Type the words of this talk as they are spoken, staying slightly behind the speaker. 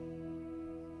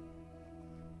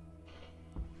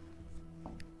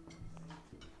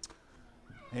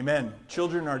Amen.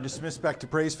 Children are dismissed back to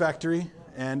Praise Factory.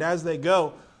 And as they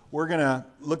go, we're going to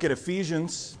look at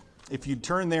Ephesians. If you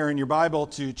turn there in your Bible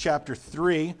to chapter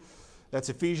 3, that's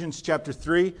Ephesians chapter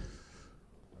 3,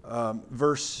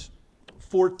 verse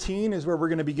 14 is where we're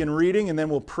going to begin reading, and then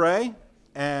we'll pray,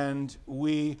 and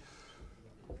we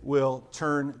will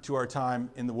turn to our time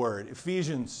in the Word.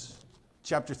 Ephesians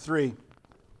chapter 3,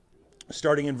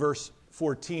 starting in verse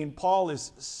 14, Paul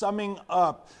is summing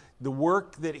up the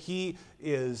work that he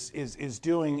is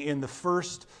doing in the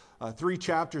first three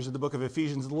chapters of the book of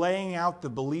Ephesians, laying out the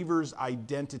believer's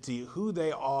identity, who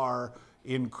they are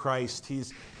in Christ.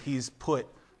 He's put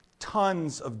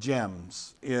tons of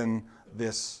gems in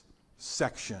this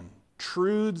section,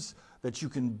 truths that you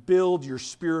can build your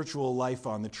spiritual life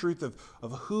on, the truth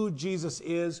of who Jesus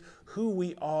is, who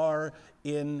we are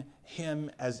in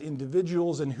Him as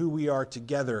individuals, and who we are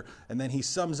together. And then he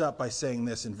sums up by saying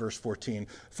this in verse 14.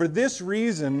 For this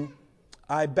reason,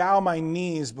 I bow my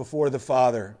knees before the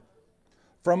Father,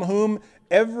 from whom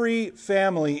every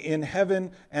family in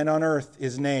heaven and on earth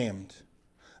is named,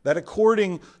 that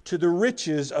according to the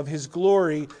riches of His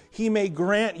glory, He may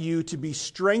grant you to be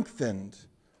strengthened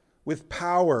with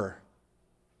power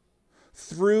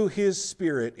through His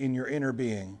Spirit in your inner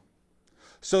being,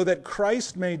 so that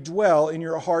Christ may dwell in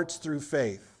your hearts through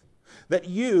faith, that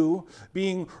you,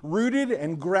 being rooted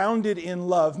and grounded in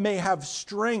love, may have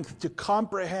strength to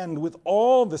comprehend with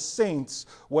all the saints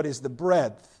what is the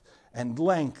breadth and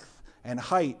length and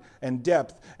height and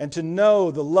depth, and to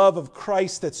know the love of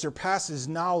Christ that surpasses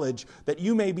knowledge, that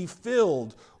you may be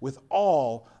filled with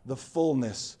all the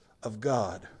fullness of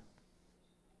God.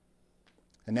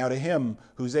 And now to Him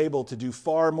who's able to do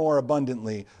far more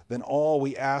abundantly than all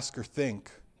we ask or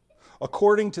think,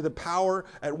 according to the power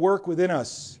at work within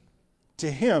us,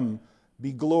 to Him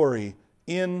be glory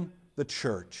in the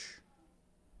church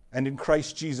and in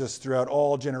Christ Jesus throughout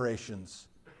all generations,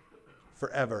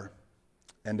 forever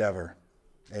and ever.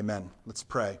 Amen. Let's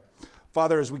pray.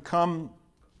 Father, as we come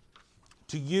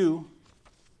to You,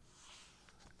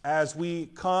 as we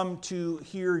come to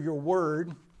hear Your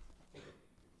word,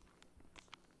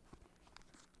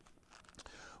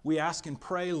 we ask and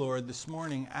pray, Lord, this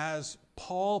morning, as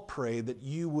Paul prayed, that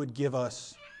You would give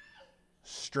us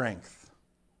strength.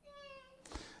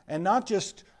 And not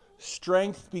just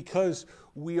strength because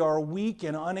we are weak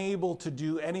and unable to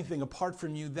do anything apart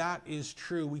from You. That is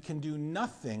true. We can do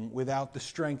nothing without the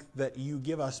strength that You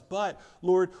give us. But,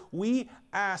 Lord, we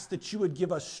ask that You would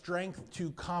give us strength to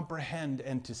comprehend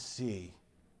and to see.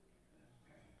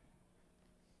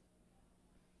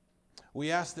 We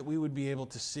ask that we would be able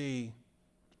to see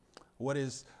what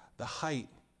is the height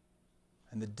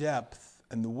and the depth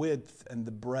and the width and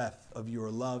the breadth of Your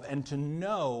love, and to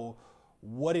know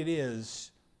what it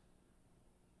is,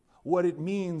 what it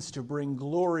means to bring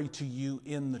glory to You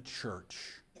in the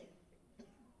church.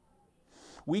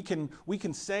 We can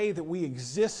say that we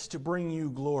exist to bring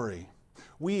You glory.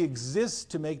 We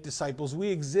exist to make disciples. We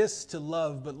exist to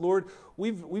love. But Lord,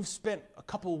 we've spent a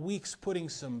couple weeks putting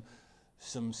some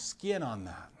skin on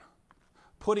that,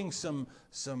 putting some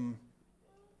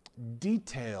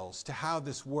details to how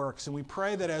this works. And we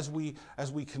pray that as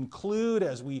we conclude,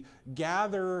 as we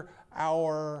gather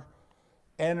our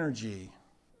energy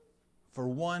for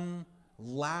one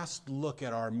last look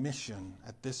at our mission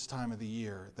at this time of the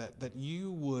year, that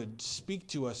You would speak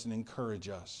to us and encourage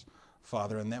us,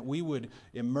 Father, and that we would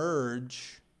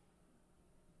emerge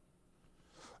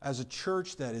as a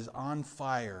church that is on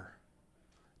fire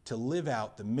to live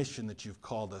out the mission that You've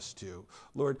called us to.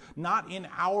 Lord, not in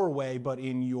our way, but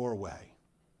in Your way.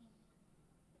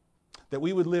 That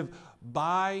we would live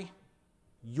by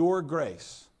Your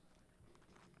grace,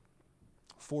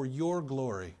 for Your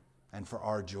glory and for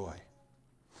our joy.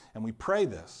 And we pray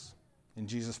this in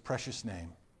Jesus' precious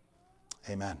name.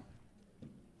 Amen.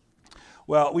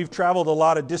 Well, we've traveled a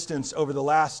lot of distance over the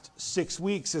last 6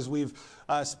 weeks as we've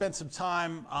spent some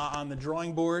time on the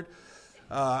drawing board.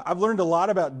 I've learned a lot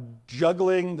about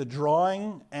juggling the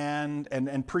drawing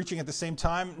and preaching at the same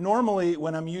time. Normally,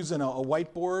 when I'm using a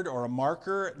whiteboard or a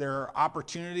marker, there are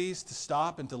opportunities to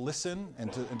stop and to listen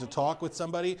and to talk with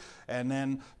somebody, and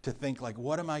then to think, like,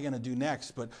 what am I going to do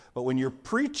next? But when you're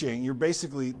preaching, you're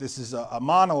basically, this is a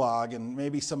monologue, and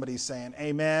maybe somebody's saying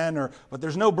amen, but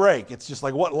there's no break. It's just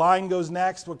like, what line goes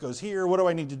next? What goes here? What do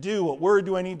I need to do? What word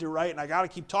do I need to write? And I got to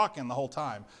keep talking the whole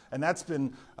time. And that's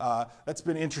been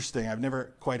interesting. I've never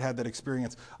quite had that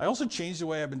experience. I also changed the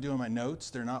way I've been doing my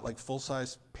notes. They're not like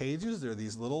full-size pages. They're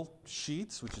these little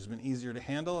sheets, which has been easier to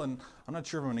handle, and I'm not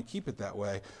sure if I'm going to keep it that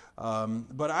way.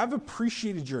 But I've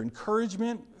appreciated your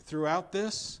encouragement throughout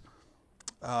this.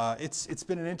 It's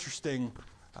been an interesting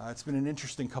It's been an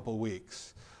interesting couple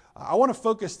weeks. I want to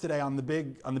focus today on the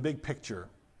big picture,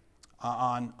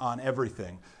 on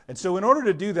everything. And so in order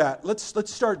to do that, let's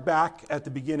start back at the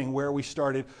beginning where we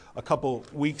started a couple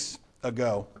weeks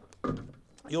ago.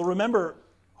 You'll remember,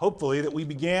 hopefully, that we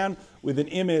began with an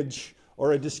image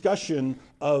or a discussion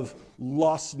of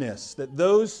lostness, that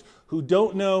those who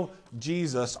don't know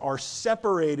Jesus are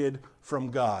separated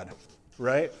from God,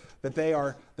 right? That they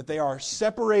are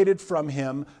separated from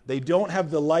Him. They don't have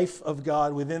the life of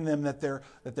God within them, that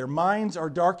their minds are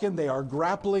darkened. They are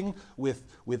grappling with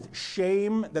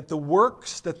shame, that the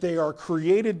works that they are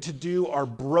created to do are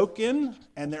broken,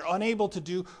 and they're unable to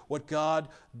do what God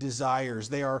desires.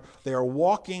 They are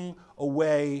walking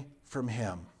away from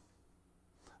Him.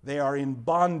 They are in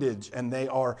bondage and they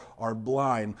are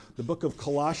blind. The book of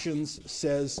Colossians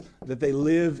says that they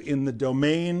live in the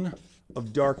domain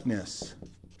of darkness.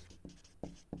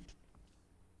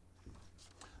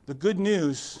 The good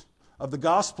news of the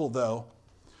gospel, though,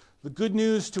 the good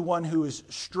news to one who is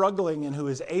struggling and who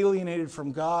is alienated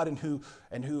from God and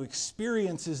who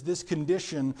experiences this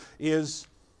condition is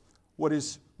what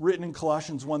is written in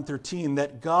Colossians 1:13,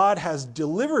 that God has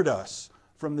delivered us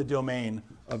from the domain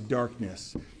of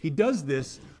darkness. He does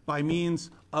this by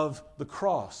means of the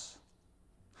cross.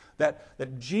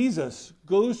 That Jesus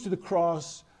goes to the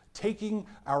cross, taking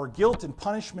our guilt and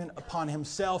punishment upon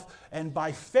Himself, and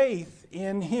by faith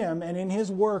in Him and in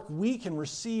His work, we can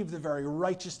receive the very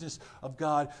righteousness of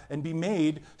God and be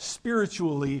made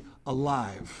spiritually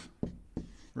alive.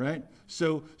 Right?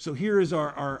 So here is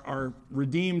our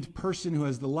redeemed person who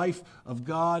has the life of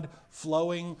God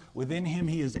flowing within him.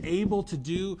 He is able to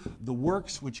do the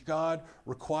works which God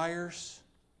requires,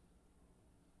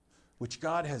 which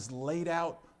God has laid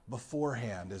out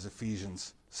beforehand, as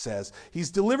Ephesians says. He's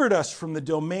delivered us from the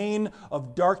domain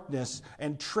of darkness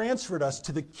and transferred us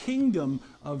to the kingdom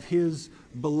of His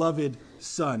beloved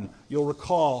Son. You'll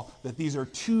recall that these are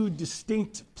two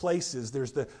distinct places.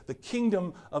 There's the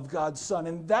kingdom of God's Son,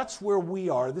 and that's where we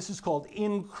are. This is called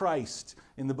in Christ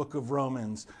in the book of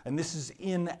Romans, and this is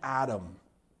in Adam.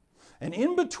 And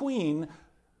in between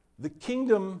the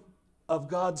kingdom of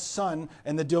God's Son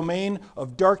and the domain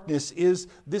of darkness is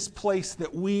this place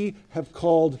that we have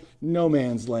called no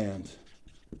man's land.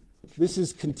 This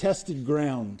is contested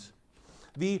ground.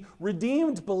 The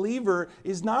redeemed believer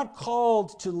is not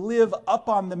called to live up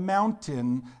on the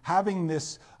mountain, having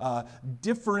this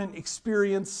different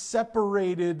experience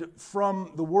separated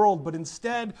from the world, but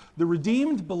instead the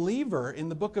redeemed believer in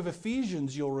the book of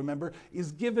Ephesians, you'll remember,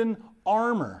 is given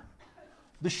armor,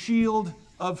 the shield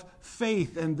of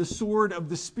faith and the sword of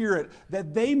the Spirit,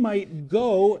 that they might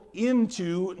go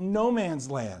into no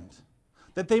man's land,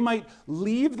 that they might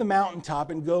leave the mountaintop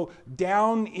and go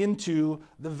down into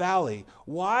the valley.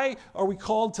 Why are we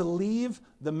called to leave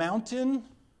the mountain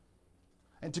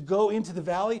and to go into the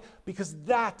valley? Because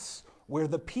that's where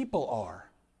the people are.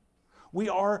 We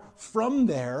are from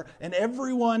there, and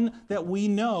everyone that we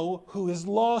know who is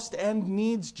lost and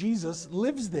needs Jesus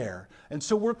lives there. And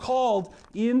so we're called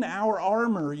in our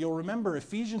armor. You'll remember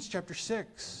Ephesians chapter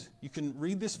 6. You can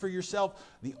read this for yourself.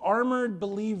 The armored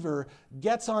believer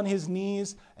gets on his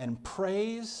knees and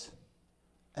prays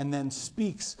and then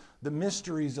speaks the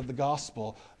mysteries of the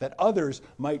gospel that others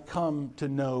might come to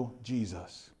know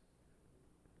Jesus.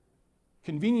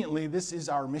 Conveniently, this is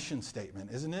our mission statement,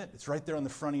 isn't it? It's right there on the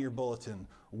front of your bulletin.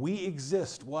 We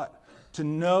exist, what? To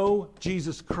know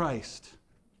Jesus Christ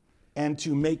and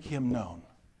to make Him known.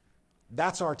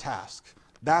 That's our task.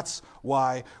 That's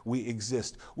why we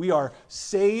exist. We are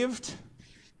saved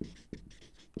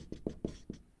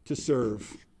to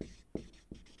serve.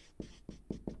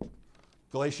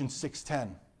 Galatians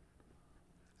 6:10.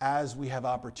 As we have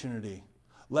opportunity,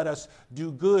 let us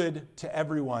do good to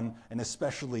everyone, and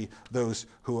especially those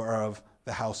who are of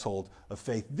the household of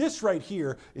faith. This right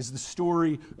here is the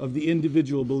story of the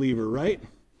individual believer, right?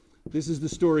 This is the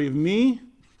story of me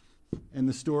and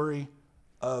the story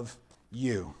of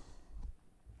you.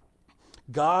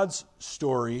 God's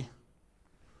story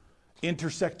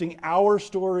intersecting our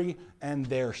story and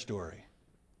their story.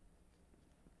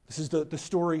 This is the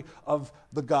story of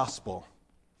the gospel,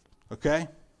 okay?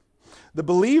 The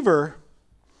believer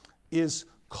is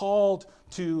called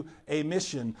to a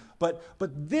mission, but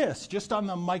this, just on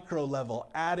the micro level,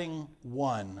 adding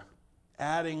one,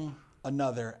 adding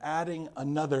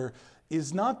another,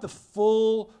 is not the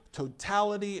full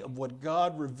totality of what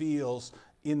God reveals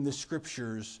in the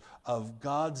scriptures of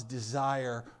God's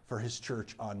desire for His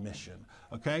church on mission,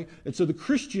 okay? And so the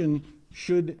Christian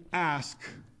should ask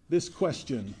this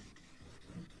question.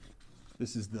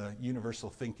 This is the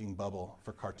universal thinking bubble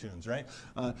for cartoons, right?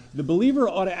 The believer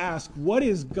ought to ask, what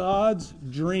is God's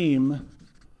dream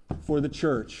for the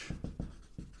church?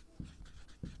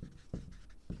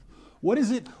 What is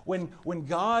it when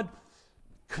God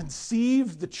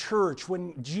conceived the church,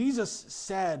 when Jesus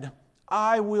said,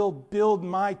 I will build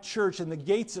my church and the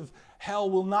gates of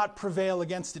hell will not prevail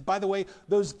against it? By the way,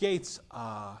 those gates,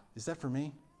 is that for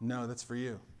me? No, that's for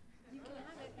you. You can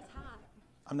have it. It's hot.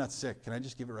 I'm not sick. Can I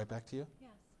just give it right back to you?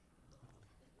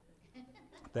 Yes.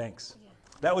 Thanks. Yeah.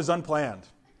 That was unplanned.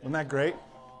 Wasn't that great?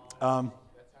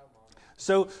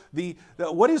 So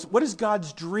what is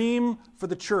God's dream for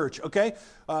the church? Okay,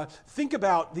 think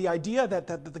about the idea that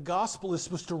the gospel is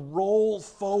supposed to roll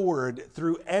forward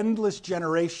through endless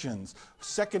generations.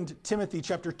 2 Timothy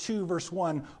chapter 2, verse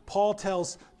 1, Paul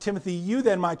tells Timothy, you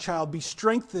then, my child, be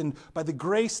strengthened by the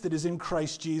grace that is in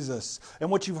Christ Jesus. And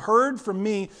what you've heard from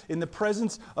me in the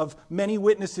presence of many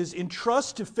witnesses,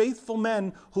 entrust to faithful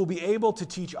men who will be able to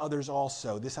teach others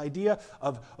also. This idea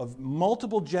of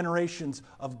multiple generations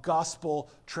of gospel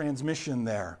transmission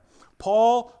there.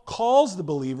 Paul calls the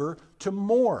believer to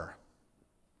more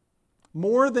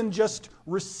than just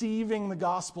receiving the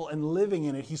gospel and living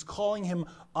in it. He's calling him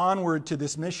onward to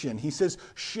this mission. He says,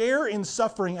 share in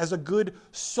suffering as a good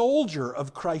soldier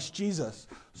of Christ Jesus.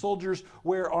 Soldiers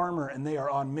wear armor and they are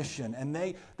on mission, and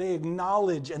they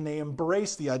acknowledge and they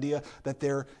embrace the idea that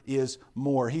there is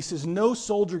more. He says, no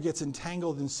soldier gets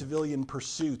entangled in civilian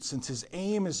pursuits, since his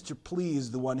aim is to please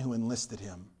the one who enlisted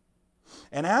him.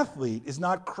 An athlete is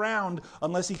not crowned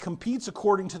unless he competes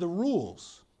according to the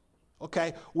rules.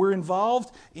 Okay, we're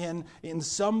involved in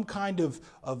some kind of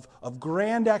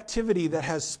grand activity that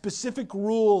has specific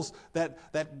rules that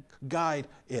guide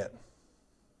it.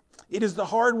 It is the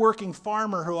hardworking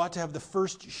farmer who ought to have the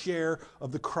first share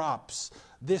of the crops.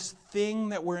 This thing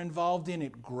that we're involved in,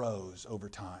 it grows over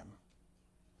time.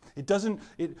 It doesn't.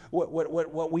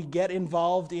 What we get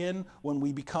involved in when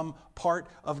we become part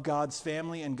of God's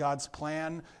family and God's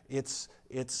plan, its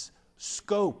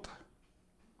scope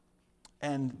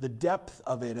and the depth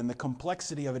of it and the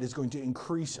complexity of it is going to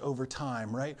increase over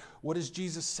time, right? What does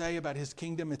Jesus say about his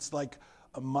kingdom? It's like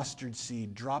a mustard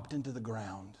seed dropped into the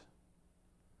ground.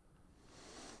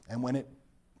 And when it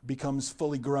becomes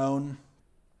fully grown,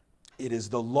 it is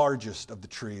the largest of the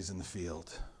trees in the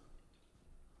field.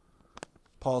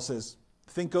 Paul says,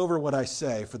 think over what I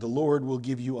say, for the Lord will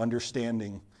give you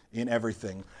understanding in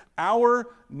everything. Our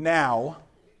now,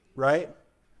 right?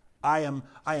 I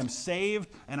am saved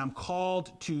and I'm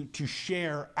called to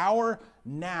share. Our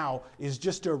now is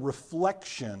just a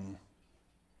reflection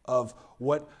of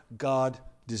what God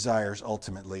desires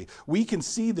ultimately. We can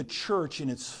see the church in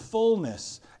its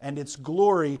fullness and its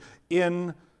glory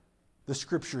in the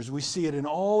Scriptures. We see it in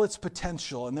all its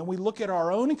potential, and then we look at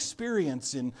our own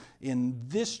experience in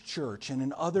this church and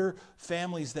in other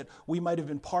families that we might have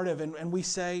been part of, and we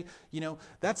say,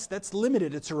 that's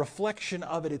limited. It's a reflection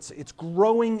of it. It's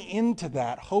growing into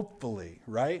that, hopefully,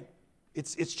 right?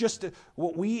 It's just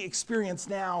what we experience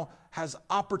now has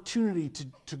opportunity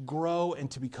to grow and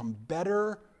to become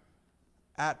better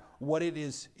at what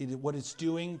it's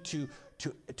doing, to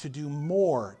do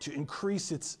more, to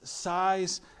increase its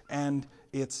size and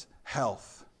its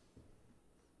health.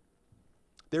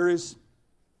 There is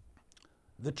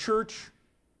the church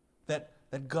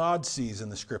that God sees in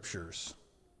the Scriptures.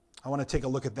 I want to take a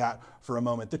look at that for a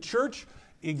moment. The church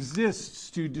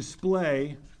exists to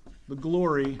display the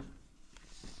glory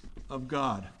of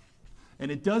God. And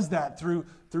it does that through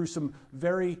some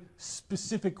very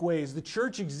specific ways. The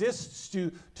church exists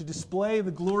to display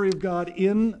the glory of God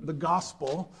in the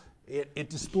gospel. It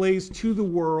displays to the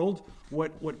world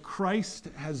what Christ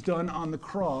has done on the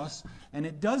cross. And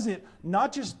it does it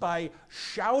not just by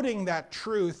shouting that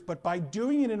truth, but by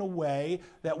doing it in a way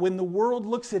that when the world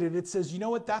looks at it, it says, you know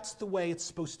what, that's the way it's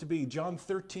supposed to be. John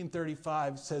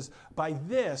 13:35 says, by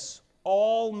this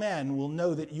all men will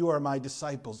know that you are my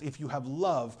disciples, if you have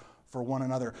love for one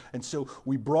another. And so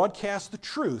we broadcast the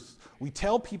truth. We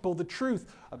tell people the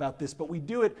truth about this, but we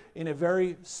do it in a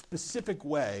very specific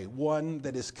way, one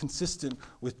that is consistent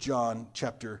with John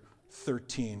chapter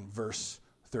 13, verse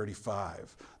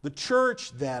 35. The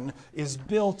church, then, is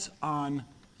built on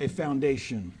a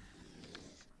foundation.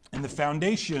 And the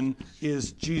foundation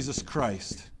is Jesus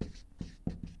Christ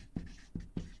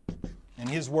and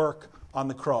his work on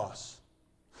the cross.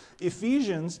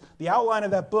 Ephesians, the outline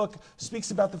of that book,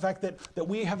 speaks about the fact that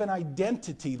we have an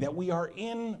identity, that we are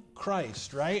in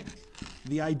Christ, right?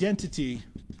 The identity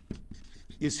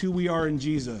is who we are in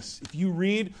Jesus. If you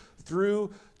read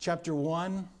through chapter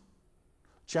 1,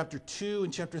 chapter 2,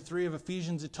 and chapter 3 of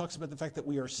Ephesians, it talks about the fact that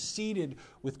we are seated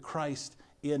with Christ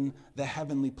in the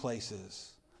heavenly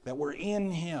places, that we're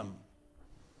in him.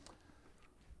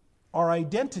 Our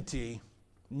identity,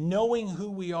 knowing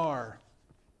who we are,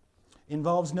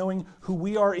 involves knowing who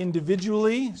we are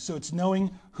individually. So it's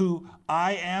knowing who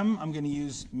I am. I'm going to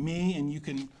use me, and you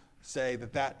can say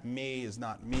that me is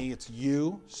not me, it's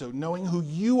you. So knowing who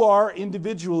you are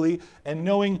individually and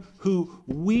knowing who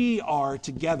we are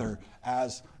together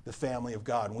as the family of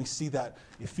God. And we see that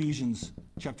Ephesians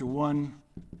chapter 1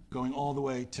 going all the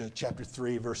way to chapter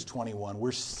 3, verse 21.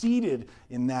 We're seated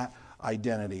in that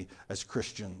identity as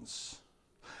Christians.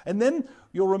 And then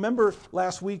you'll remember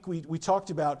last week we talked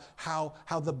about how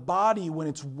the body, when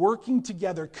it's working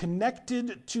together,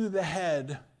 connected to the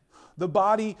head, the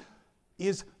body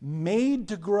is made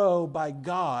to grow by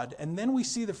God. And then we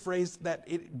see the phrase that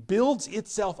it builds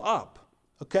itself up.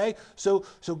 Okay? So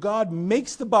God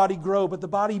makes the body grow, but the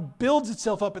body builds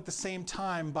itself up at the same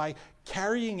time by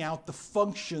carrying out the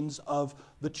functions of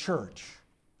the church.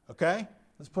 Okay?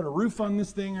 Let's put a roof on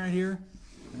this thing right here.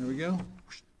 There we go.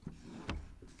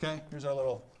 Okay, here's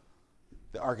our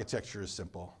the architecture is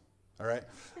simple. All right?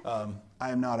 I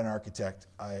am not an architect.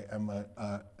 I am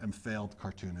a failed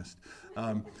cartoonist.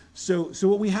 So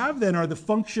what we have then are the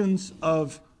functions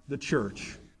of the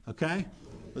church. Okay?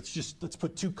 Let's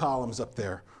put 2 columns up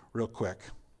there real quick.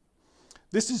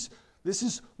 This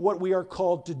is what we are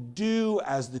called to do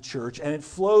as the church, and it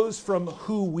flows from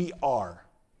who we are.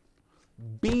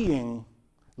 Being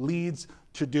leads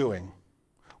to doing.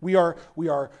 We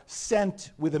are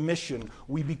sent with a mission.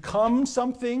 We become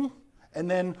something,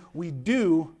 and then we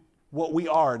do what we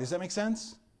are. Does that make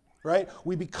sense? Right?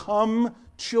 We become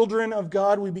children of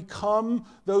God. We become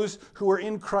those who are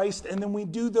in Christ, and then we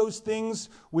do those things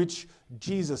which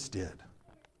Jesus did.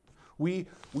 We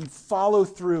follow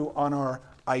through on our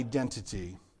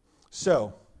identity.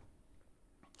 So,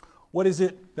 what is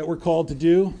it that we're called to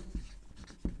do?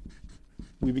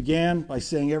 We began by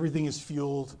saying everything is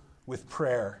fueled with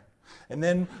prayer. And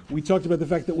then we talked about the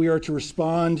fact that we are to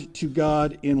respond to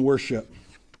God in worship.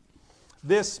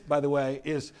 This, by the way,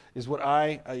 is what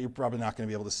you're probably not going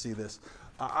to be able to see this.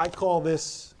 I call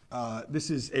this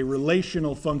is a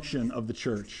relational function of the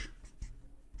church.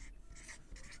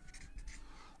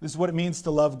 This is what it means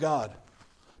to love God,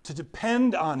 to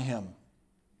depend on him,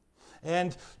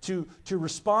 and to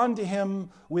respond to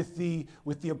him with the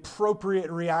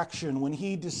appropriate reaction. When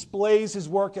he displays his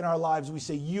work in our lives, we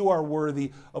say, you are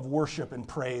worthy of worship and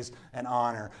praise and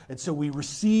honor. And so we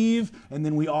receive and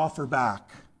then we offer back.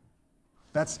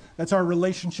 That's our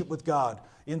relationship with God.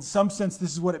 In some sense,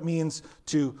 this is what it means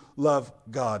to love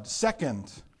God.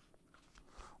 Second,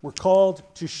 we're called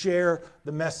to share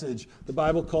the message. The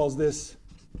Bible calls this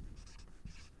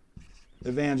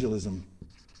evangelism.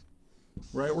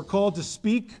 Right? We're called to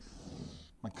speak.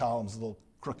 My column's a little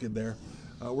crooked there.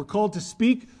 We're called to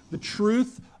speak the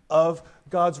truth of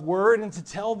God's word and to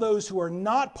tell those who are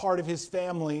not part of his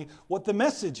family what the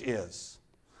message is.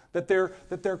 That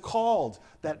they're called.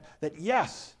 That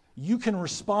yes, you can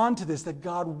respond to this. That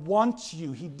God wants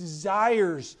you. He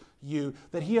desires you.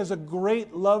 That he has a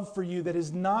great love for you that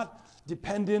is not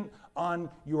dependent on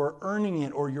your earning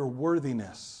it or your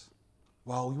worthiness.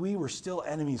 While we were still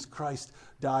enemies, Christ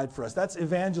died for us. That's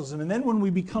evangelism. And then when we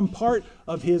become part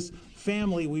of his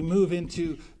family, we move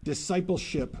into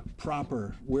discipleship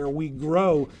proper, where we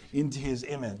grow into his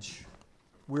image.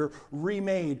 We're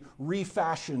remade,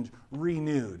 refashioned,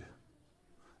 renewed.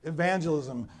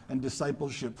 Evangelism and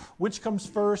discipleship. Which comes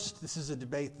first? This is a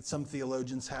debate that some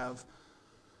theologians have.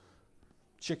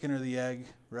 Chicken or the egg,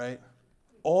 right?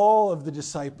 All of the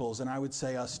disciples, and I would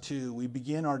say us too, we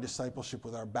begin our discipleship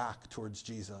with our back towards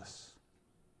Jesus.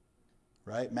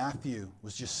 Right? Matthew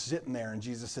was just sitting there and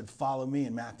Jesus said, follow me.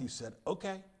 And Matthew said,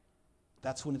 okay.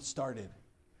 That's when it started.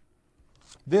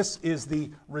 This is the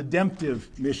redemptive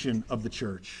mission of the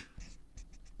church.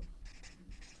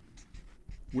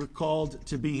 We're called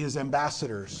to be his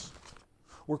ambassadors.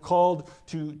 We're called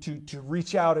to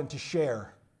reach out and to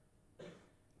share.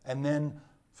 And then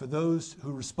for those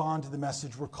who respond to the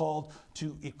message, we're called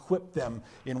to equip them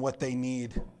in what they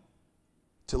need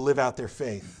to live out their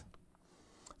faith.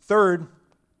 Third,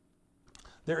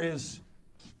 there is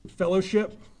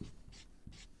fellowship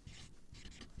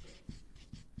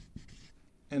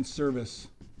and service.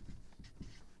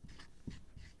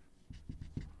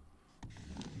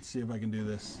 Let's see if I can do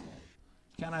this.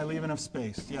 Can I leave enough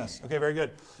space? Yes. Okay, very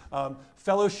good.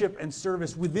 Fellowship and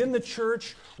service. Within the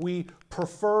church, we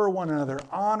prefer one another,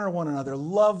 honor one another,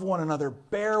 love one another,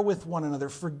 bear with one another,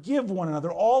 forgive one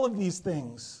another, all of these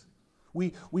things.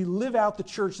 We live out the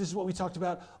church. This is what we talked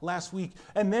about last week.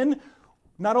 And then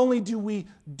not only do we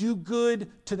do good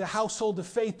to the household of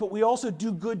faith, but we also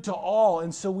do good to all.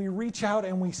 And so we reach out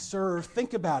and we serve.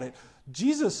 Think about it.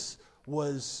 Jesus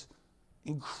was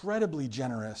incredibly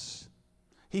generous.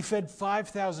 He fed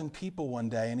 5,000 people one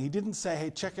day, and he didn't say, hey,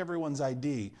 check everyone's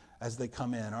ID as they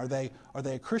come in. Are they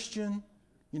a Christian?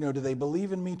 Do they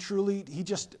believe in me truly? He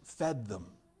just fed them.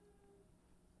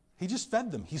 He just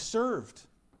fed them. He served.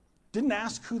 Didn't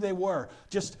ask who they were,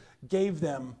 just gave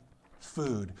them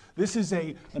food. This is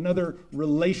another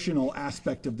relational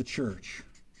aspect of the church.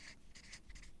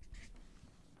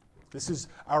 This is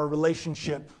our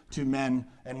relationship to men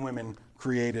and women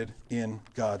created in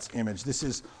God's image. This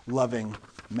is loving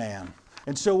man.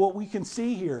 And so what we can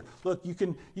see here, look, you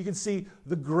can see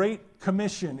the Great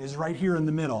Commission is right here in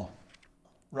the middle,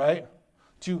 right?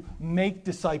 To make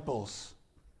disciples,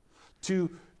 to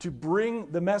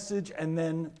bring the message and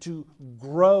then to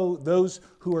grow those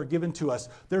who are given to us.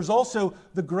 There's also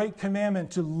the great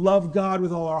commandment to love God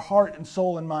with all our heart and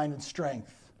soul and mind and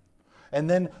strength. And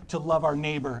then to love our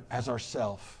neighbor as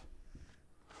ourselves.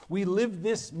 We live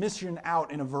this mission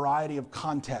out in a variety of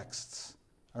contexts.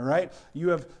 All right? You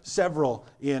have several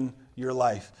in your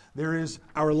life. There is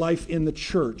our life in the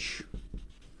church.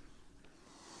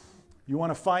 You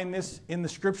want to find this in the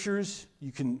scriptures?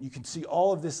 You can see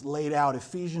all of this laid out.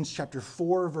 Ephesians chapter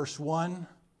 4, verse 1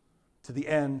 to the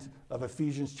end of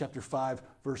Ephesians chapter 5,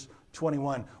 verse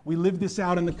 21. We live this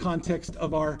out in the context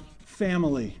of our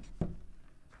family.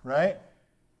 Right?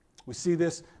 We see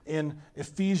this in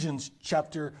Ephesians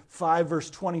chapter 5, verse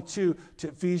 22 to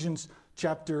Ephesians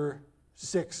chapter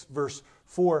 6, verse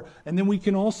 4. And then we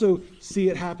can also see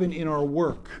it happen in our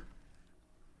work.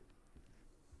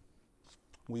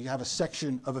 We have a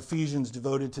section of Ephesians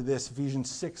devoted to this, Ephesians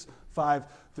 6, 5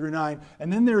 through 9.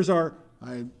 And then there's I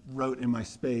wrote in my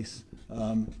space,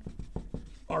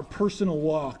 our personal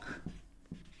walk.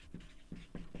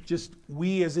 Just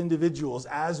we as individuals,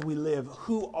 as we live,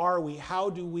 who are we? How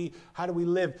do we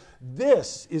live?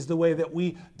 This is the way that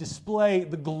we display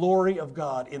the glory of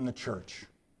God in the church.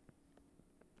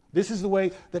 This is the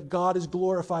way that God is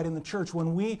glorified in the church.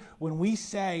 When we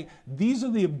say these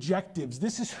are the objectives,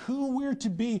 this is who we're to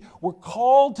be, we're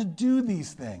called to do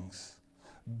these things,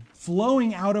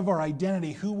 flowing out of our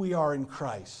identity, who we are in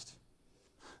Christ.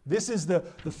 This is the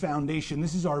foundation.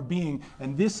 This is our being,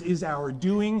 and this is our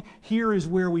doing. Here is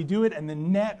where we do it, and the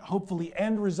net, hopefully,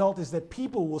 end result is that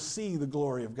people will see the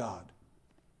glory of God.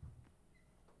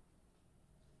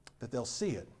 That they'll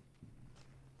see it.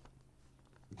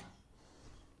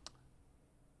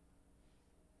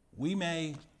 We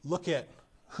may look at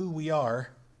who we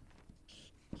are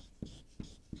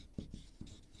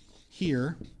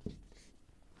here,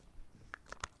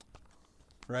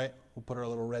 right? We'll put our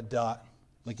little red dot.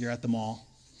 Like you're at the mall.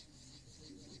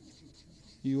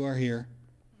 You are here.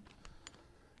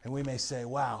 And we may say,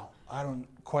 wow, I don't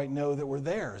quite know that we're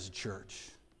there as a church.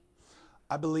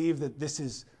 I believe that this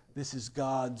is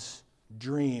God's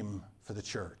dream for the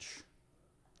church.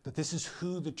 That this is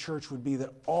who the church would be, that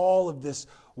all of this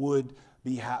would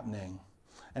be happening.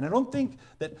 And I don't think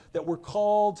that we're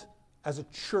called as a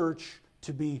church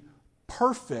to be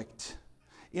perfect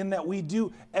in that we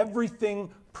do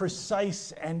everything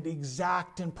precise and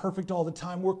exact and perfect all the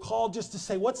time. We're called just to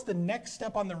say, what's the next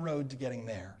step on the road to getting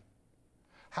there?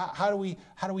 How do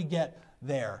we get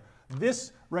there?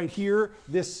 This right here,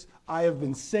 this I have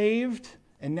been saved,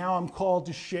 and now I'm called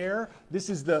to share. This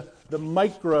is the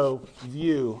micro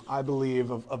view, I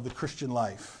believe, of the Christian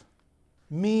life.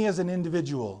 Me as an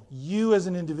individual, you as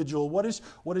an individual, what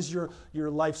is your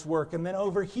life's work? And then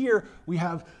over here we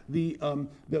have the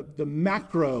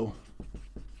macro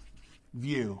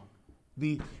view,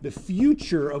 the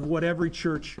future of what every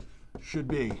church should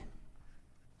be.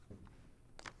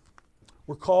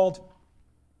 We're called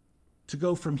to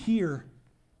go from here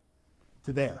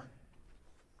to there.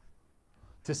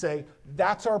 To say,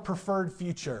 that's our preferred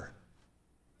future.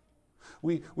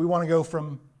 We want to go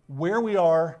from where we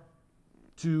are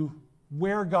to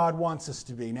where God wants us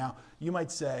to be. Now, you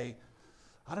might say,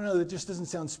 I don't know, that just doesn't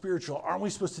sound spiritual. Aren't we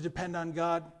supposed to depend on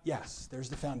God? Yes, there's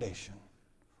the foundation.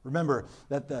 Remember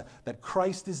that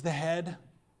Christ is the head.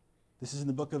 This is in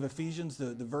the book of Ephesians.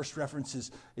 The verse reference is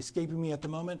escaping me at the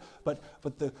moment. But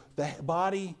the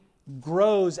body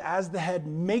grows as the head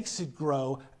makes it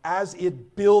grow, as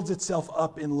it builds itself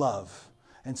up in love.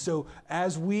 And so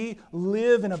as we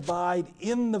live and abide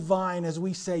in the vine, as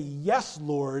we say, yes,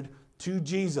 Lord, to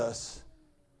Jesus,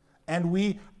 and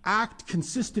we act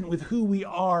consistent with who we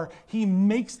are, he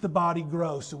makes the body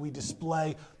grow so we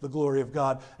display the glory of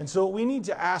God. And so what we need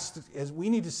to ask is we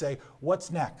need to say, what's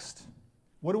next?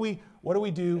 What do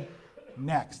we do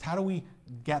next? How do we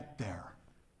get there?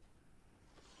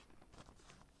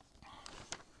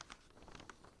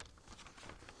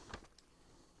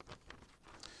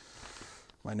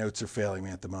 My notes are failing me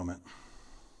at the moment.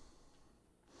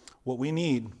 What we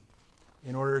need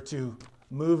in order to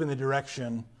move in the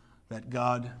direction that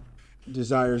God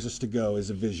desires us to go is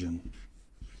a vision.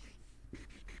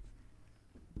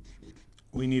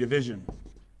 We need a vision.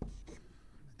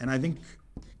 And I think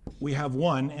we have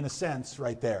one, in a sense,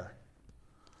 right there.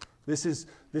 This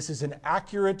is an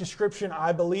accurate description,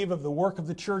 I believe, of the work of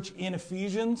the church in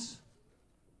Ephesians,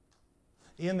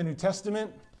 in the New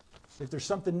Testament. If there's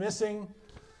something missing,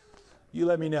 you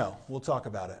let me know. We'll talk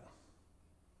about it.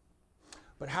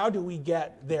 But how do we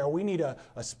get there? We need a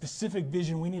specific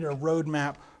vision. We need a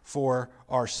roadmap for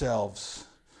ourselves.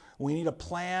 We need a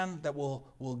plan that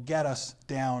will get us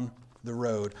down the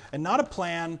road. And not a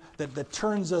plan that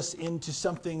turns us into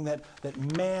something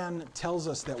that man tells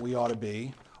us that we ought to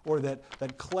be, or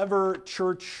that clever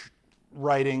church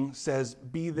writing says,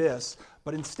 be this,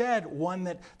 but instead one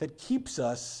that keeps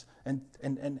us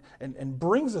and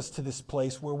brings us to this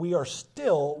place where we are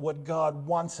still what God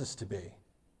wants us to be.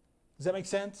 Does that make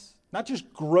sense? Not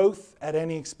just growth at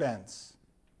any expense.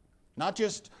 Not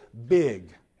just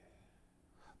big,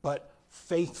 but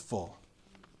faithful.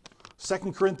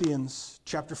 2 Corinthians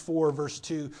chapter 4, verse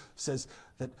 2 says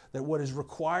that what is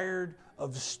required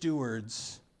of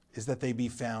stewards is that they be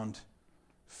found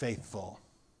faithful.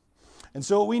 And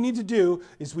so what we need to do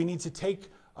is we need to take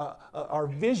our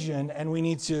vision and we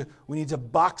need to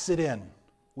box it in.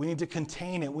 We need to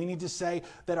contain it. We need to say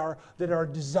that our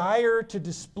desire to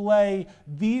display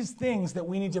these things, that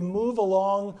we need to move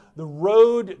along the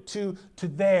road to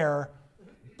there,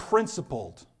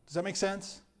 principled. Does that make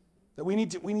sense? That we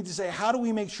need to say, how do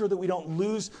we make sure that we don't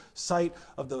lose sight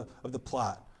of the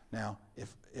plot? Now,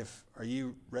 if are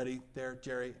you ready there,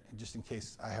 Jerry? Just in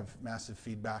case I have massive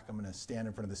feedback, I'm going to stand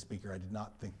in front of the speaker. I did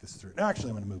not think this through. No, actually,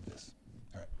 I'm going to move this.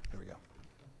 All right, there we go.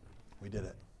 We did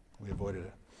it. We avoided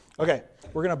it. Okay,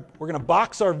 we're gonna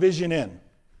box our vision in.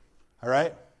 All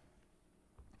right?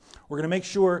 We're going to make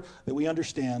sure that we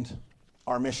understand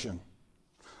our mission.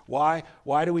 Why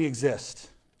do we exist?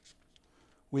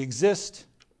 We exist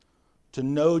to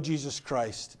know Jesus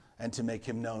Christ and to make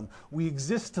him known. We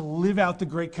exist to live out the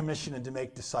Great Commission and to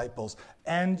make disciples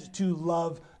and to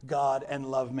love God and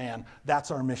love man.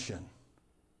 That's our mission.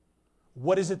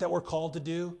 What is it that we're called to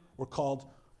do? We're called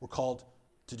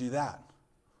to do that.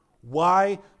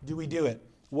 Why do we do it?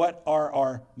 What are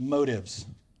our motives?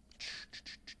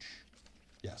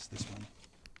 Yes, this one.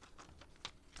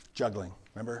 Juggling.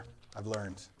 Remember? I've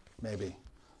learned. Maybe.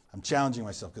 I'm challenging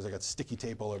myself because I got sticky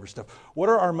tape all over stuff. What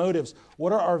are our motives?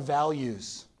 What are our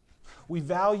values? We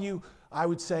value, I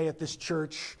would say at this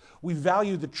church, we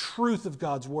value the truth of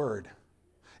God's word.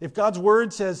 If God's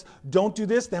word says, don't do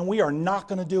this, then we are not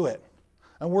going to do it.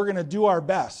 And we're going to do our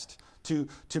best to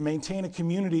maintain a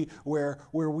community where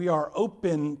we are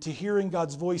open to hearing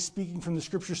God's voice speaking from the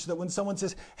scriptures, so that when someone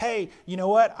says, hey, you know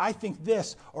what, I think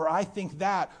this or I think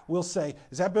that, we'll say,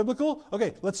 is that biblical?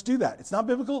 Okay, let's do that. It's not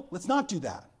biblical? Let's not do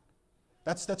that.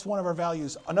 That's one of our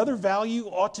values. Another value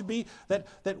ought to be that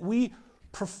we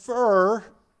prefer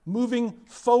moving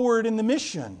forward in the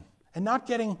mission and not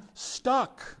getting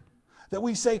stuck. That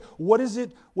we say, what has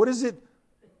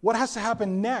to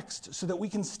happen next so that we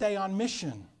can stay on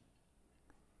mission?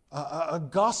 A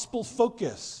gospel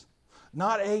focus,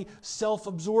 not a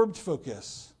self-absorbed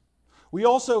focus. We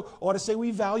also ought to say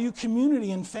we value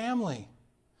community and family.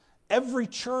 Every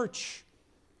church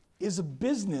is a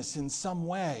business in some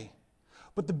way.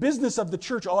 But the business of the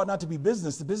church ought not to be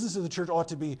business. The business of the church ought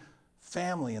to be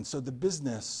family. And so the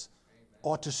business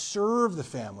ought to serve the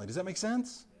family. Does that make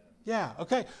sense? Yeah,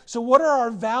 okay. So what are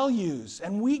our values?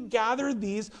 And we gather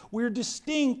these. We're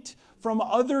distinct from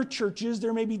other churches.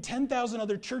 There may be 10,000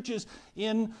 other churches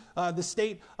in the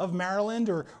state of Maryland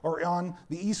or on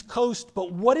the East Coast.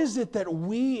 But what is it that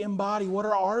we embody? What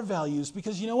are our values?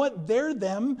 Because you know what? They're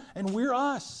them and we're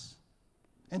us.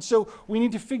 And so we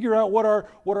need to figure out what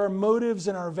our motives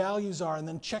and our values are and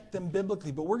then check them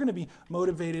biblically. But we're going to be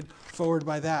motivated forward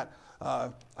by that.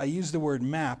 I use the word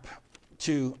map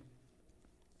to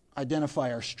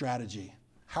identify our strategy.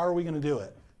 How are we going to do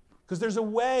it? Because there's a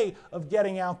way of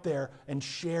getting out there and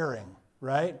sharing,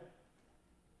 right?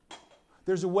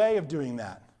 There's a way of doing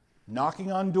that. Knocking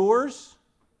on doors,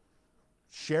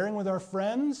 sharing with our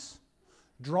friends,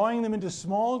 drawing them into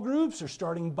small groups, or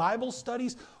starting Bible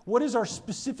studies. What is our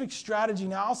specific strategy?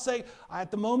 Now, I'll say, at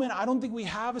the moment, I don't think we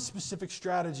have a specific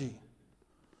strategy.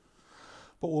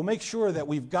 But we'll make sure that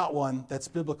we've got one that's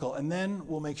biblical. And then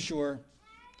we'll make sure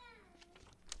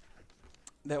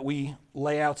that we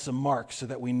lay out some marks so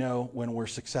that we know when we're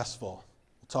successful.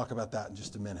 We'll talk about that in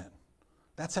just a minute.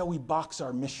 That's how we box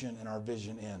our mission and our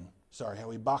vision in. How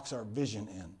we box our vision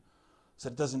in. so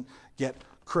it doesn't get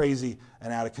crazy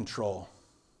and out of control.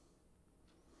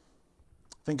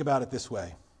 Think about it this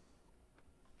way.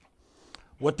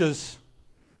 What does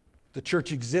the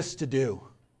church exist to do?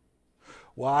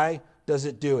 Why does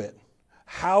it do it?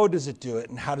 How does it do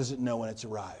it? And how does it know when it's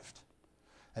arrived?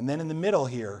 And then in the middle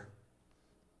here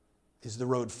is the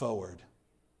road forward.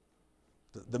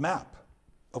 The map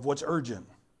of what's urgent,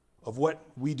 of what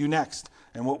we do next,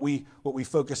 and what we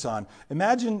focus on.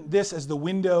 Imagine this as the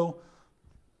window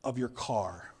of your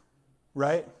car,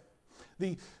 right?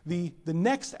 The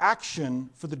next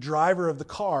action for the driver of the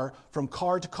car from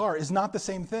car to car is not the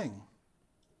same thing,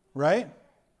 right?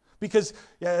 Because,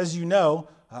 as you know,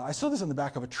 I saw this on the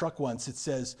back of a truck once. It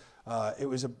says, it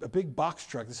was a big box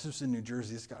truck. This was in New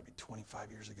Jersey. This has got to be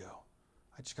 25 years ago.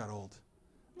 I just got old.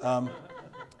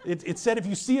 It said, if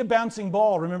you see a bouncing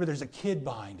ball, remember there's a kid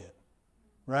behind it,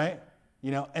 right? You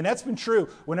know, and that's been true.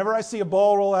 Whenever I see a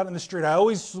ball roll out in the street, I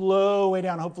always slow way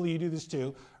down. Hopefully you do this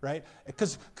too, right?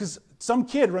 Because some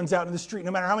kid runs out in the street, no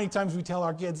matter how many times we tell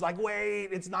our kids, like, wait,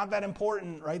 it's not that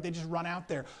important, right? They just run out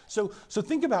there. So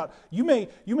think about, you may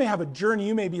have a journey.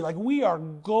 You may be like, we are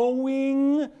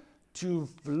going to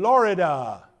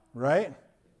Florida, right?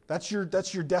 That's your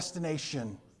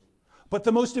destination. But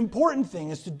the most important thing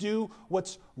is to do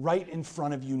what's right in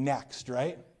front of you next,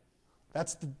 right?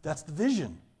 That's the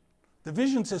vision. The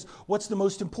vision says, what's the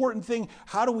most important thing?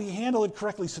 How do we handle it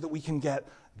correctly so that we can get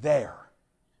there?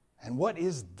 And what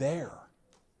is there?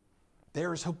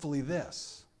 There is hopefully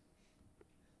this.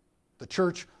 The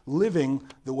church living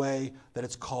the way that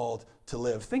it's called to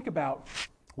live. Think about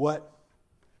what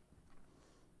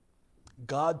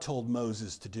God told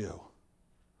Moses to do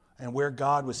and where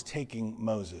God was taking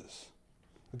Moses.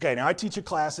 Okay, now I teach a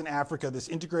class in Africa, this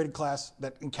integrated class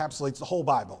that encapsulates the whole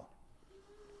Bible,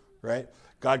 right?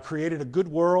 God created a good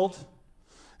world,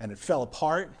 and it fell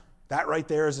apart. That right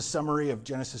there is a summary of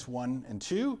Genesis 1 and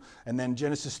 2, and then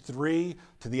Genesis 3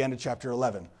 to the end of chapter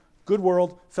 11. Good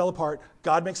world, fell apart.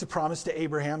 God makes a promise to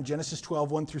Abraham, Genesis 12,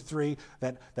 1 through 3,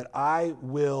 that I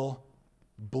will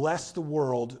bless the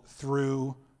world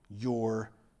through your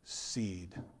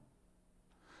seed.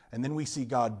 And then we see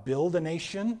God build a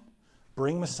nation,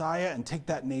 bring Messiah, and take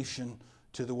that nation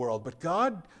to the world. But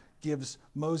God gives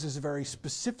Moses a very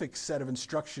specific set of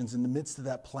instructions in the midst of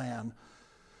that plan.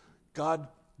 God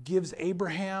gives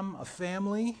Abraham a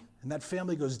family, and that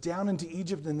family goes down into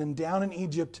Egypt, and then down in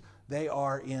Egypt, they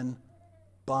are in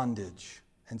bondage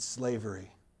and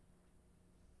slavery.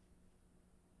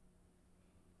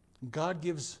 God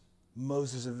gives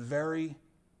Moses a very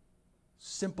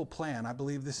simple plan. I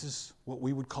believe this is what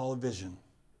we would call a vision.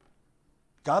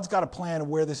 God's got a plan of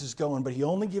where this is going, but he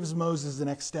only gives Moses the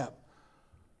next step.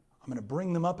 I'm going to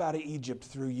bring them up out of Egypt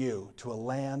through you to a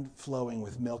land flowing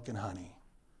with milk and honey.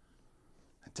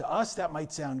 And to us, that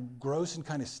might sound gross and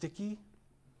kind of sticky,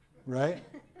 right?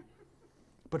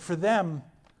 But for them,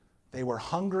 they were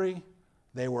hungry,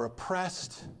 they were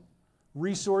oppressed,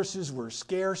 resources were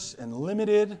scarce and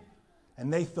limited,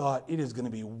 and they thought it is going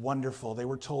to be wonderful. They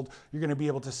were told, you're going to be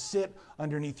able to sit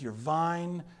underneath your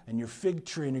vine and your fig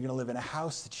tree, and you're going to live in a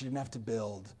house that you didn't have to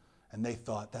build. And they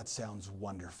thought, that sounds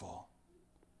wonderful.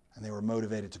 And they were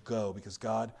motivated to go because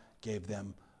God gave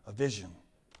them a vision.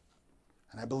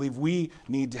 And I believe we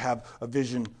need to have a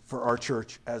vision for our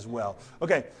church as well.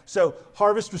 Okay, so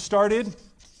Harvest was started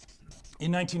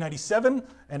in 1997,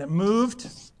 and it moved,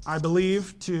 I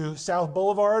believe, to South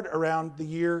Boulevard around the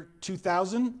year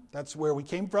 2000. That's where we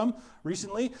came from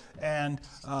recently. And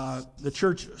the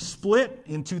church split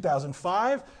in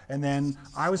 2005, and then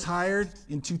I was hired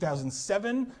in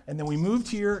 2007, and then we moved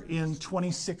here in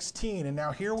 2016, and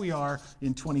now here we are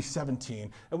in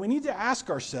 2017. And we need to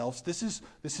ask ourselves, this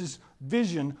is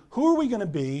vision, who are we going to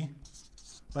be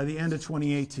by the end of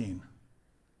 2018?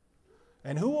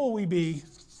 And who will we be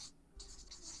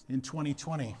in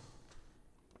 2020?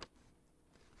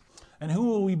 And who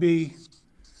will we be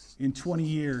in 20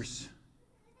 years?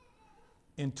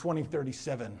 In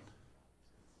 2037?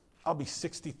 I'll be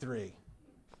 63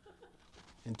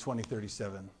 in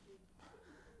 2037.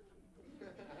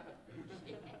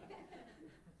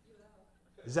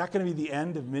 Is that going to be the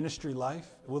end of ministry life?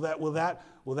 Will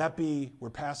that be we're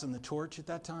passing the torch at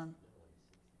that time?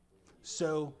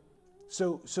 So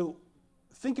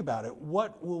think about it.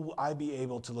 What will I be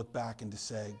able to look back and to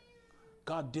say,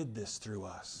 God did this through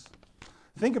us?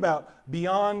 Think about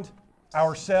beyond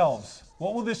ourselves.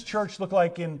 What will this church look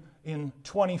like in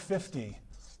 2050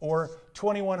 or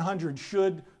 2100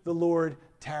 should the Lord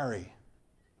tarry?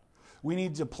 We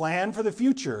need to plan for the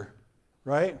future,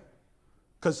 right?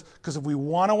 Because if we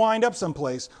want to wind up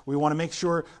someplace, we want to make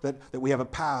sure that we have a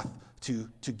path to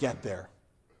get there.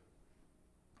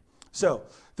 So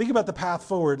think about the path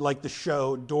forward like the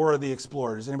show Dora the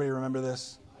Explorer. Does anybody remember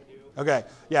this? Okay,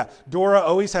 yeah. Dora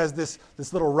always has this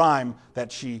little rhyme that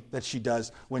she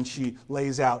does when she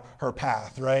lays out her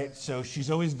path, right? So she's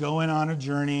always going on a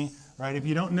journey, right? If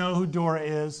you don't know who Dora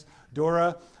is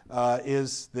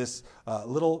is this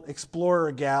little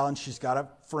explorer gal, and she's got a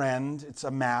friend. It's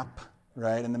a map,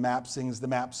 right? And the map sings the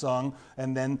map song.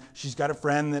 And then she's got a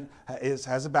friend that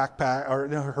has a backpack, or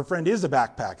no, her friend is a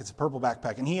backpack. It's a purple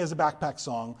backpack, and he has a backpack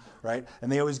song, right?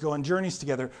 And they always go on journeys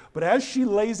together. But as she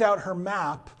lays out her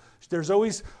map, there's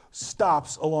always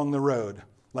stops along the road.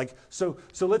 Like, so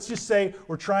let's just say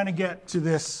we're trying to get to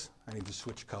this. I need to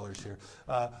switch colors here.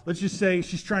 Let's just say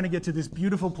she's trying to get to this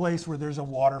beautiful place where there's a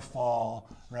waterfall,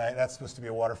 right? That's supposed to be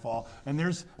a waterfall. And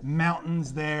there's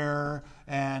mountains there,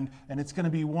 and it's going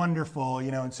to be wonderful,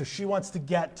 And so she wants to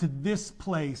get to this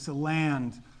place, a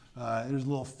land. There's a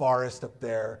little forest up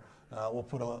there. We'll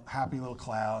put a happy little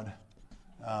cloud.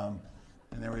 And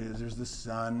there it is. There's the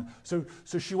sun. So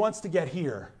she wants to get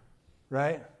here.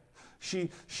 Right? She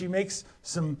makes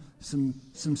some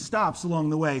stops along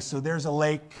the way. So there's a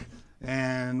lake,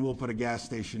 and we'll put a gas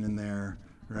station in there,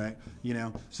 right?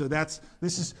 So this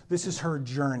is her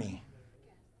journey.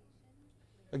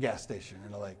 A gas station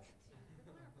and a lake.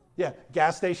 Yeah,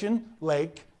 gas station,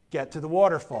 lake, get to the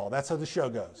waterfall. That's how the show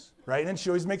goes, right? And then she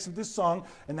always makes up this song,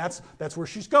 and that's where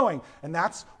she's going. And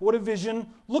that's what a vision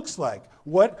looks like.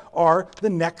 What are the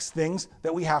next things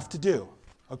that we have to do?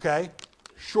 Okay?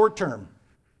 Short term,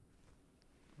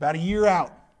 about a year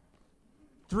out,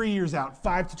 3 years out,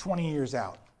 5 to 20 years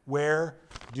out. Where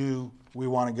do we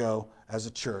want to go as a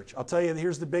church? I'll tell you,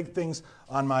 here's the big things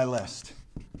on my list.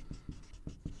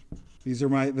 These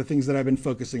are the things that I've been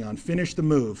focusing on. Finish the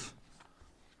move.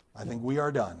 I think we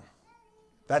are done.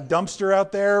 That dumpster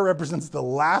out there represents the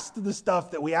last of the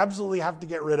stuff that we absolutely have to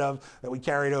get rid of that we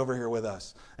carried over here with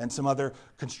us, and some other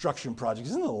construction projects.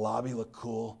 Doesn't the lobby look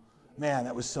cool? Man,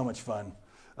 that was so much fun.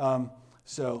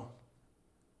 So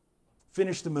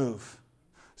finish the move.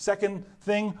 Second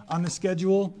thing on the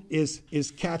schedule is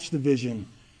catch the vision.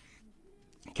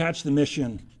 Catch the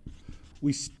mission.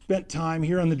 We spent time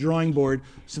here on the drawing board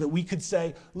so that we could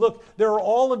say, look, there are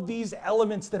all of these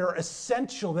elements that are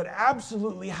essential, that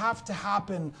absolutely have to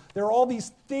happen. There are all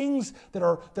these things that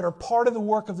are part of the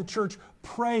work of the church: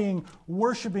 praying,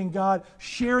 worshiping God,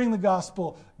 sharing the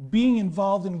gospel, being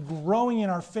involved in growing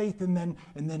in our faith, and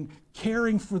then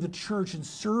caring for the church and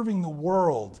serving the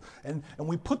world. And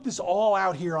we put this all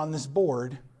out here on this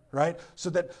board, right? So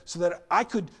that I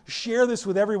could share this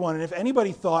with everyone. And if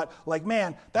anybody thought, like,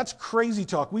 man, that's crazy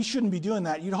talk, we shouldn't be doing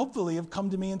that, you'd hopefully have come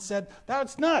to me and said,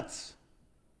 that's nuts,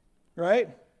 right?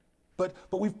 But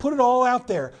we've put it all out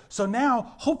there. So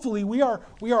now, hopefully, we are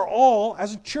all,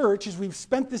 as a church, as we've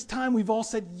spent this time, we've all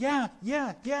said, yeah,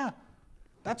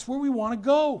 that's where we want to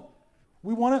go.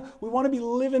 We want to be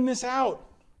living this out.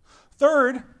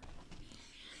 Third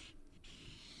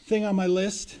thing on my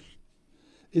list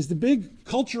is the big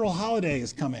cultural holiday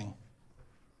is coming.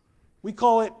 We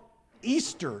call it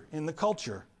Easter in the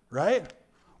culture, right?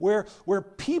 Where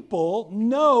people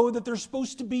know that they're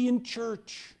supposed to be in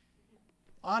church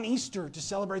on Easter to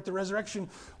celebrate the resurrection.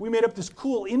 We made up this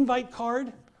cool invite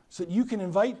card so that you can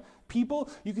invite people.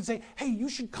 You can say, hey, you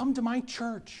should come to my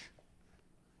church.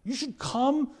 You should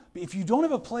come if you don't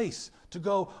have a place to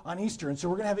go on Easter. And so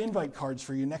we're going to have invite cards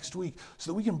for you next week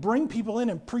so that we can bring people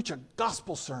in and preach a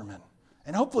gospel sermon.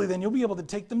 And hopefully then you'll be able to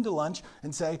take them to lunch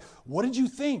and say, what did you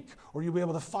think? Or you'll be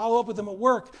able to follow up with them at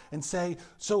work and say,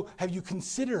 so have you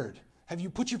considered? Have you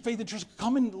put your faith in trust?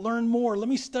 Come and learn more. Let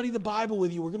me study the Bible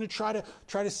with you. We're going to try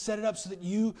to set it up so that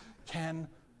you can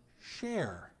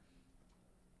share.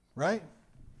 Right?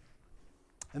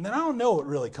 And then I don't know what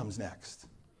really comes next.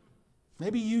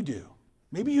 Maybe you do.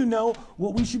 Maybe you know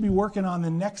what we should be working on the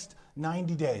next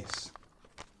 90 days.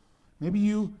 Maybe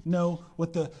you know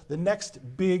what the next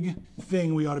big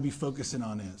thing we ought to be focusing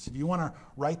on is. If you want to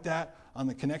write that on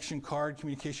the connection card,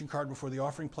 communication card before the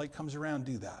offering plate comes around,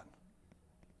 do that.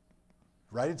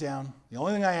 Write it down. The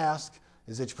only thing I ask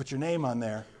is that you put your name on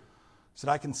there so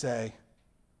that I can say,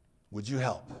 would you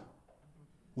help?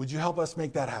 Would you help us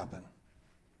make that happen?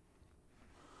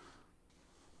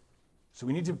 So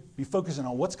we need to be focusing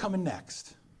on what's coming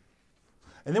next.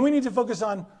 And then we need to focus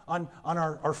on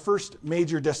our first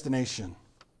major destination.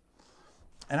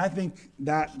 And I think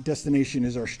that destination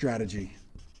is our strategy.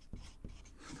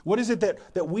 What is it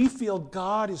that we feel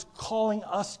God is calling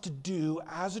us to do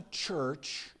as a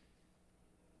church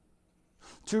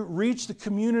to reach the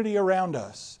community around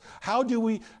us? How do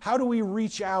we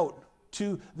reach out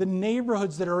to the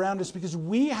neighborhoods that are around us, because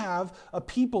we have a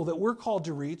people that we're called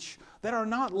to reach that are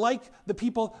not like the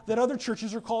people that other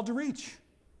churches are called to reach,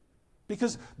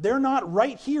 because they're not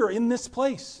right here in this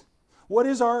place. What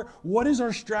is our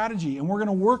strategy? And we're going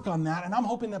to work on that. And I'm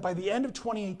hoping that by the end of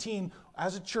 2018,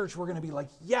 as a church, we're going to be like,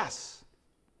 yes,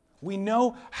 we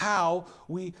know how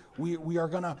we are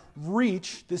going to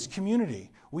reach this community.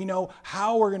 We know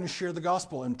how we're going to share the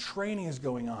gospel, and training is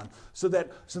going on. So that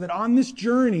on this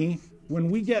journey, when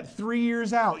we get 3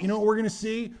 years out, you know what we're going to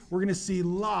see? We're going to see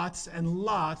lots and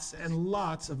lots and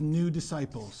lots of new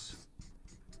disciples.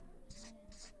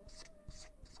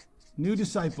 New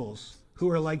disciples who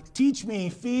are like, teach me,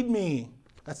 feed me.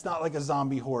 That's not like a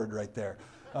zombie horde right there.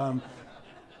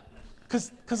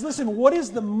 Because listen, what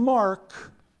is the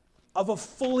mark of a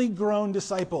fully grown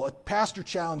disciple? A pastor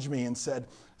challenged me and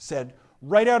said,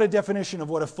 write out a definition of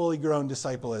what a fully grown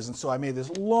disciple is. And so I made this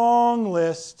long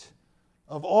list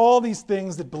of all these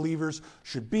things that believers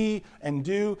should be and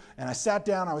do. And I sat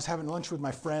down, I was having lunch with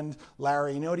my friend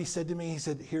Larry. You know what he said to me? He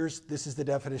said, this is the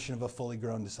definition of a fully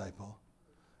grown disciple.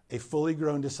 A fully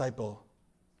grown disciple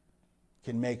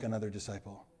can make another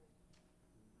disciple.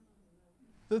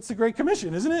 That's the Great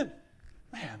Commission, isn't it?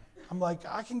 Man, I'm like,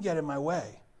 I can get in my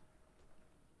way.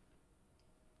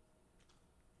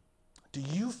 Do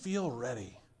you feel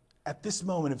ready at this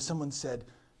moment if someone said,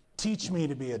 teach me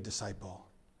to be a disciple?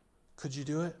 Could you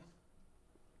do it?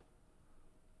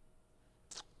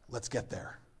 Let's get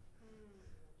there.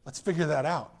 Let's figure that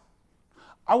out.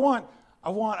 I want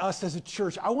us as a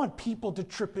church, I want people to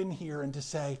trip in here and to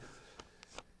say,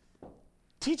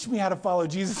 teach me how to follow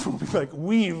Jesus. We'll be like,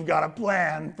 we've got a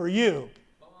plan for you.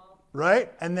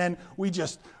 Right? And then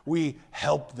we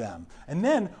help them. And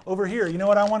then over here, you know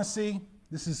what I want to see?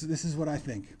 This is what I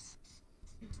think.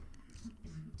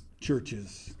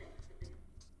 Churches.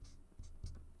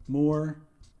 More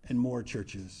and more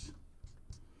churches.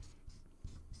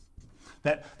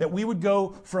 That we would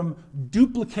go from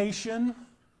duplication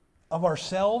of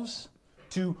ourselves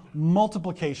to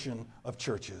multiplication of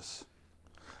churches.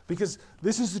 Because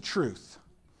this is the truth.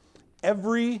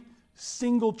 Every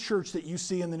single church that you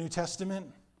see in the New Testament,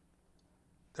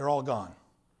 they're all gone.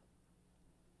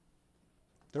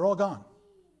 They're all gone.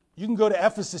 You can go to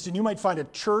Ephesus and you might find a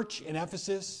church in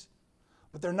Ephesus,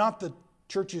 but they're not the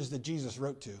churches that Jesus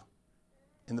wrote to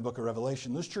in the book of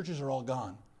Revelation. Those churches are all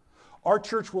gone. Our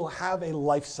church will have a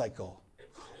life cycle.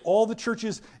 All the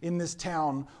churches in this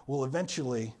town will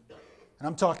eventually, and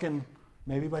I'm talking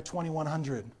maybe by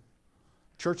 2100,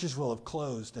 churches will have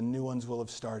closed and new ones will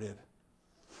have started.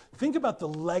 Think about the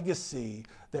legacy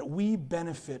that we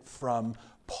benefit from.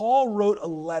 Paul wrote a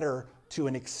letter to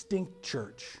an extinct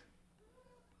church,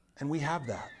 and we have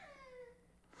that.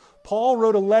 Paul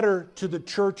wrote a letter to the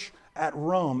church at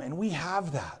Rome, and we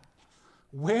have that.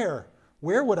 Where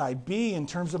would I be in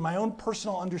terms of my own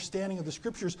personal understanding of the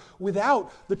scriptures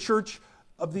without the church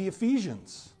of the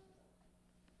Ephesians?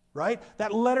 Right?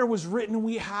 That letter was written,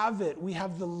 we have it. We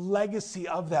have the legacy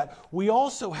of that. We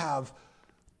also have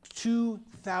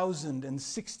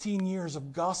 2016 years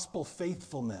of gospel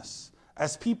faithfulness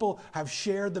as people have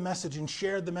shared the message and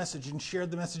shared the message and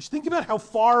shared the message. Think about how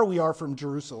far we are from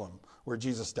Jerusalem, where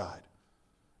Jesus died.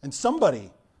 And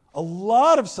a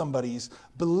lot of somebodies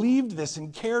believed this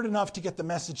and cared enough to get the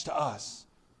message to us.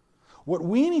 What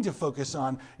we need to focus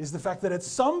on is the fact that at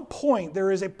some point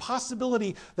there is a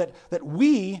possibility that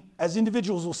we as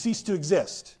individuals will cease to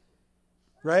exist.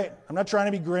 Right? I'm not trying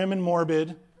to be grim and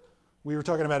morbid. We were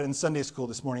talking about it in Sunday school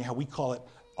this morning, how we call it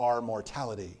our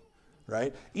mortality.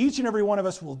 Right? Each and every one of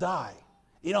us will die.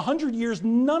 In 100 years,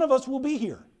 none of us will be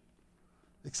here.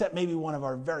 Except maybe one of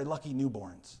our very lucky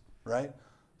newborns. Right?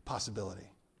 Possibility.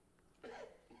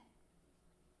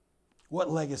 What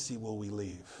legacy will we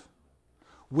leave?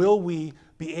 Will we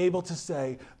be able to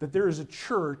say that there is a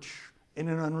church in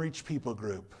an unreached people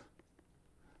group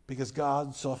because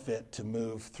God saw fit to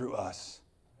move through us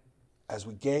as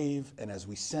we gave and as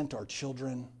we sent our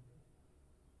children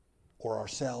or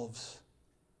ourselves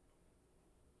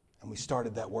and we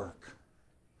started that work?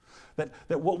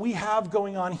 That what we have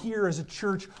going on here as a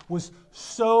church was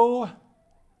so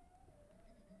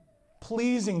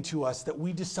pleasing to us that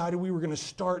we decided we were going to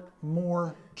start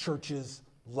more churches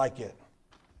like it.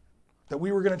 That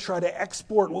we were going to try to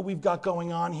export what we've got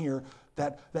going on here,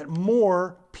 that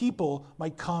more people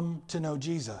might come to know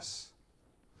Jesus.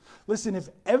 Listen, if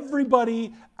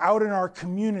everybody out in our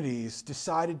communities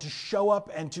decided to show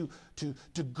up and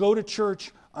to go to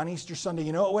church on Easter Sunday,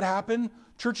 you know what would happen?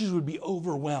 Churches would be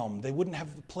overwhelmed. They wouldn't have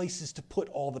places to put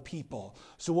all the people.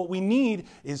 So what we need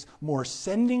is more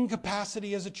sending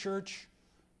capacity as a church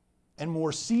and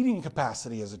more seating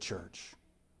capacity as a church.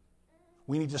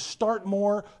 We need to start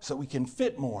more so we can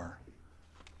fit more.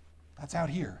 That's out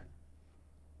here.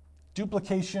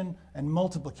 Duplication and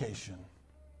multiplication.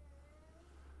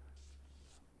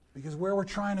 Because where we're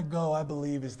trying to go, I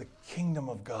believe, is the kingdom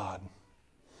of God.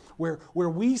 Where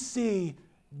we see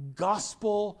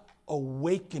gospel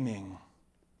awakening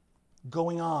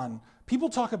going on. People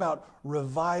talk about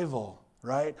revival,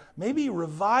 right? Maybe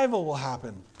revival will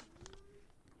happen.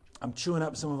 I'm chewing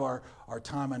up some of our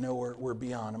time. I know we're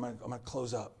beyond. I'm going to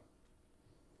close up.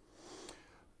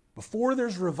 Before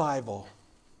there's revival,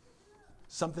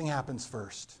 something happens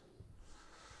first.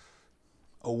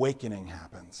 Awakening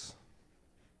happens.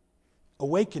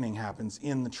 Awakening happens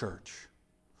in the church.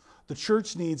 The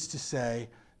church needs to say,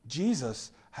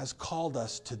 Jesus has called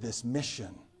us to this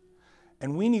mission.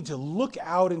 And we need to look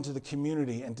out into the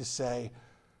community and to say,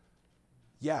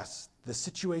 yes, the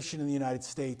situation in the United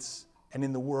States and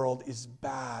in the world is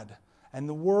bad. And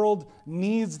the world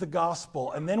needs the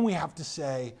gospel. And then we have to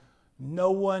say,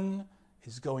 no one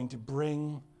is going to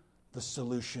bring the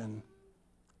solution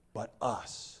but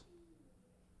us.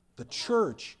 The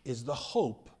church is the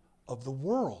hope of the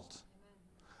world.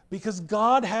 Because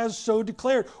God has so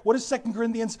declared. What does 2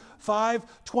 Corinthians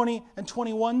 5:20 and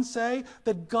 21 say?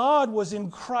 That God was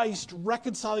in Christ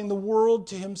reconciling the world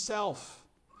to himself.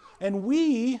 And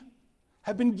we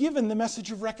have been given the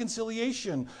message of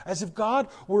reconciliation, as if God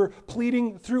were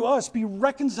pleading through us, be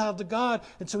reconciled to God.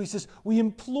 And so he says, we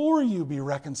implore you, be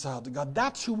reconciled to God.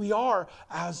 That's who we are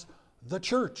as the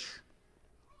church.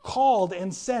 Called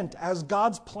and sent as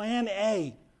God's plan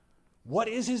A. What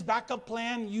is his backup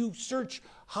plan? You search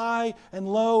high and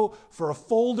low for a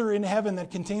folder in heaven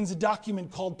that contains a document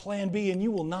called Plan B, and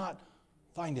you will not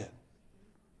find it.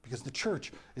 Because the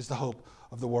church is the hope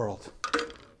of the world.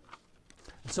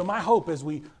 So my hope as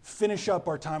we finish up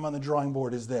our time on the drawing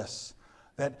board is this,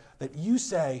 that you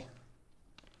say,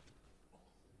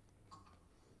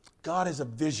 God has a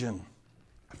vision.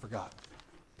 I forgot.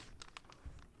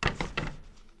 There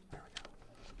we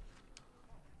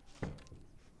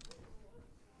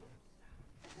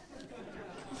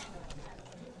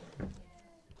go.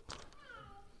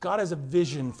 God has a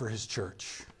vision for his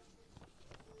church.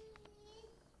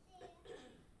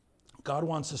 God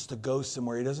wants us to go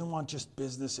somewhere. He doesn't want just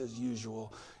business as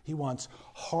usual. He wants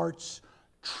hearts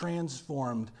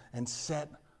transformed and set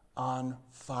on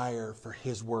fire for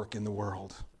his work in the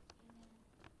world.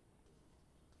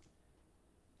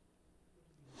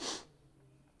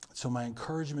 So my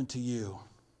encouragement to you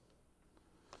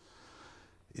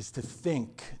is to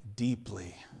think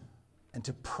deeply and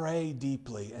to pray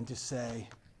deeply and to say,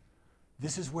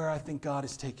 this is where I think God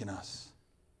has taken us.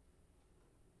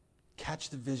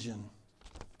 Catch the vision.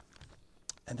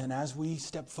 And then as we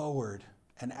step forward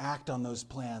and act on those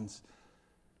plans,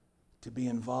 to be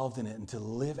involved in it and to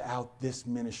live out this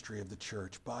ministry of the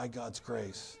church by God's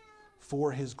grace,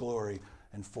 for his glory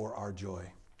and for our joy.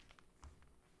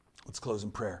 Let's close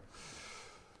in prayer.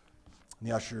 And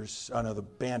the ushers, the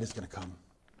band is going to come.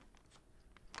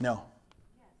 No?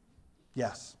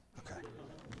 Yes. Okay.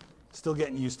 Still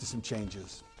getting used to some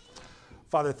changes.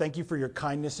 Father, thank you for your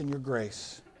kindness and your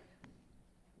grace.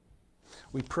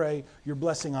 We pray your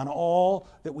blessing on all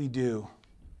that we do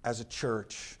as a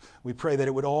church. We pray that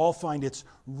it would all find its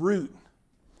root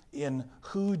in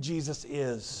who Jesus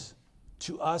is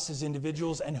to us as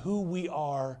individuals and who we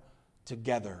are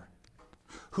together,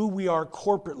 who we are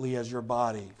corporately as your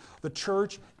body. The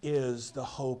church is the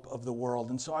hope of the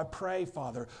world. And so I pray,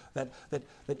 Father, that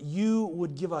you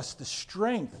would give us the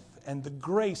strength and the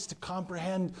grace to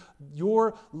comprehend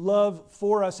your love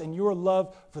for us and your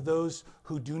love for those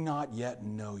who do not yet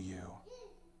know you.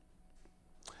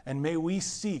 And may we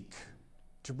seek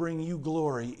to bring you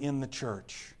glory in the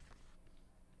church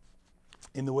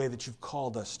in the way that you've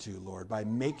called us to, Lord, by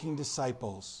making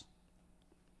disciples,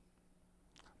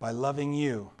 by loving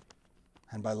you,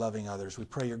 and by loving others. We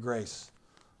pray your grace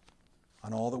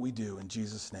on all that we do. In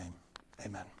Jesus' name,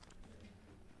 amen.